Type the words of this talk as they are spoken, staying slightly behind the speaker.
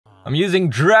I'm using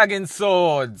dragon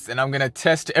swords, and I'm gonna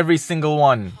test every single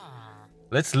one.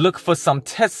 Let's look for some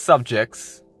test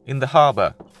subjects in the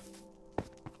harbor.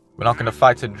 We're not gonna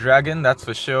fight a dragon, that's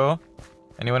for sure.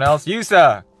 Anyone else? You,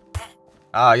 sir!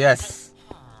 Ah, yes.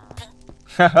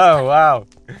 Oh, wow.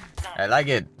 I like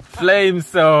it. Flame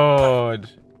sword.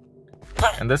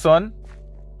 And this one?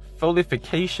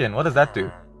 Folification. What does that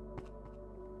do?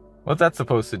 What's that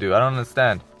supposed to do? I don't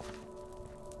understand.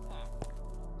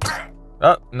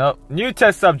 Oh, no. New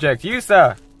test subject. You,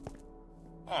 sir.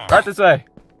 Right this way.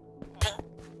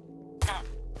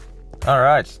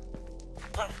 Alright.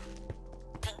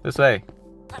 This way.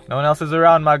 No one else is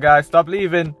around, my guy. Stop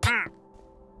leaving.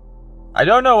 I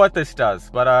don't know what this does,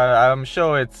 but I'm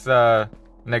sure it's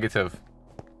negative.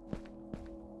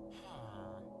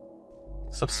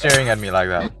 Stop staring at me like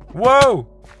that. Whoa!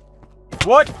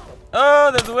 What?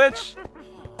 Oh, there's a witch.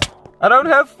 I don't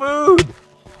have food.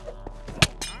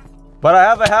 But I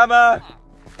have a hammer.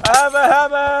 I have a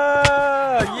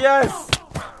hammer. Yes.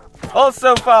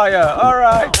 Also fire. All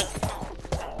right.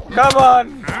 Come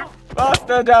on.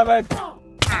 Faster, damn it.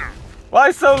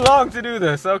 Why so long to do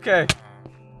this? Okay.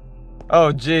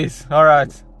 Oh, jeez. All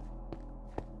right.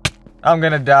 I'm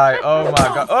gonna die. Oh, my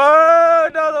God. Oh,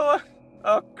 another one.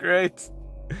 Oh, great.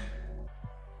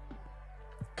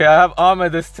 Okay, I have armor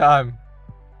this time.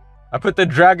 I put the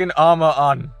dragon armor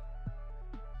on.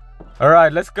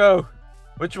 Alright, let's go.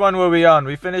 Which one were we on?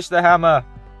 We finished the hammer.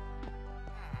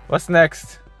 What's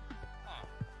next?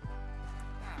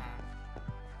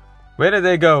 Where did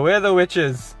they go? Where are the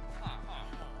witches?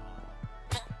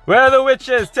 Where are the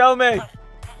witches? Tell me.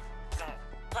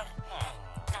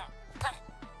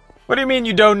 What do you mean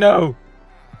you don't know?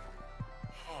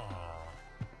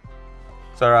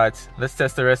 It's alright. Let's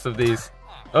test the rest of these.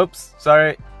 Oops,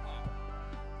 sorry.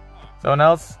 Someone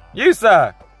else? You,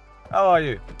 sir! How are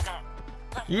you?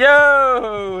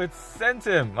 Yo! It sent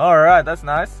him. Alright, that's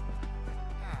nice.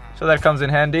 So that comes in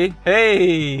handy.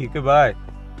 Hey! Goodbye.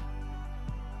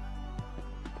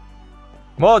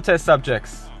 More test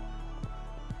subjects.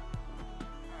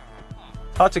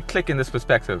 Hard to click in this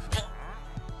perspective.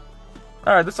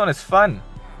 Alright, this one is fun.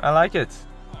 I like it.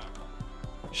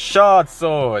 Shard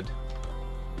sword.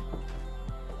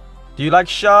 Do you like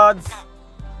shards?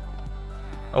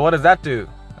 Oh, what does that do?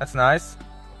 That's nice.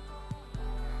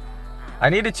 I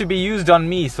need it to be used on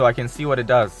me so I can see what it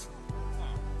does.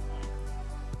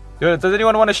 Does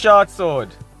anyone want a shard sword?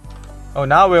 Oh,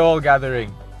 now we're all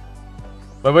gathering.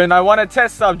 But when I want a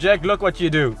test subject, look what you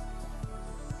do.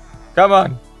 Come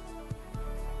on.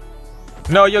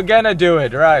 No, you're gonna do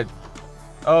it, right?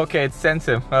 Okay, it sent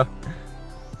him.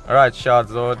 Alright, shard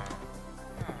sword.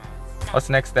 What's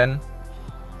next then?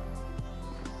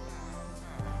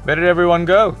 Where did everyone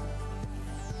go?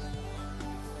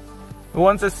 Who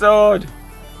wants a sword?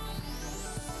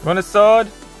 You want a sword?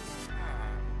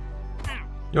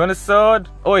 You want a sword?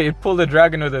 Oh, he pulled a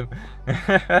dragon with him.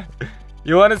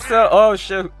 You want a sword? Oh,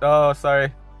 shit. Oh,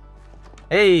 sorry.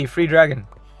 Hey, free dragon.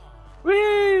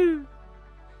 Woo!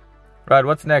 Right,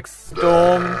 what's next?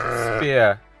 Storm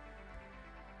spear.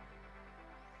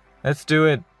 Let's do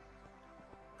it.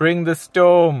 Bring the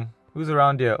storm. Who's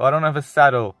around here? Oh, I don't have a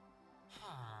saddle.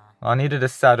 I needed a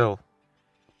saddle.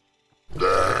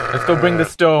 Let's go bring the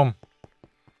storm.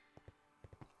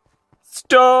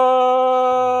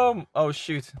 Storm! Oh,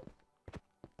 shoot.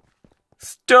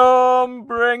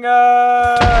 Stormbringer!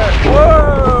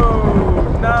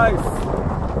 Whoa! Nice.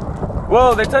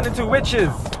 Whoa, they turned into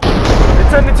witches. They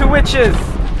turned into witches.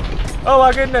 Oh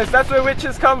my goodness, that's where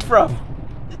witches come from.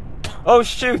 Oh,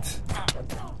 shoot.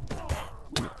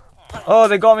 Oh,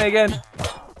 they got me again.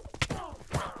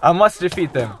 I must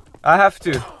defeat them. I have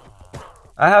to.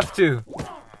 I have to.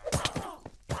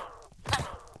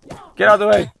 Get out of the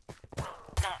way.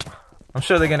 I'm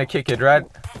sure they're gonna kick it, right?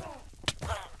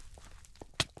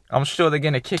 I'm sure they're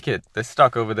gonna kick it. They're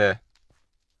stuck over there.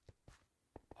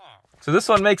 So this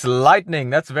one makes lightning.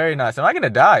 That's very nice. Am I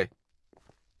gonna die?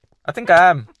 I think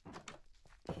I am.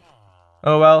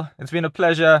 Oh well, it's been a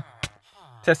pleasure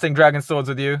testing dragon swords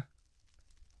with you.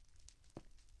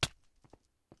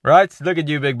 Right? Look at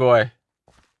you, big boy.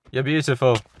 You're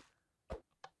beautiful.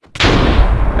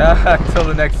 Till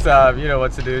the next time, you know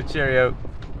what to do. Cheerio.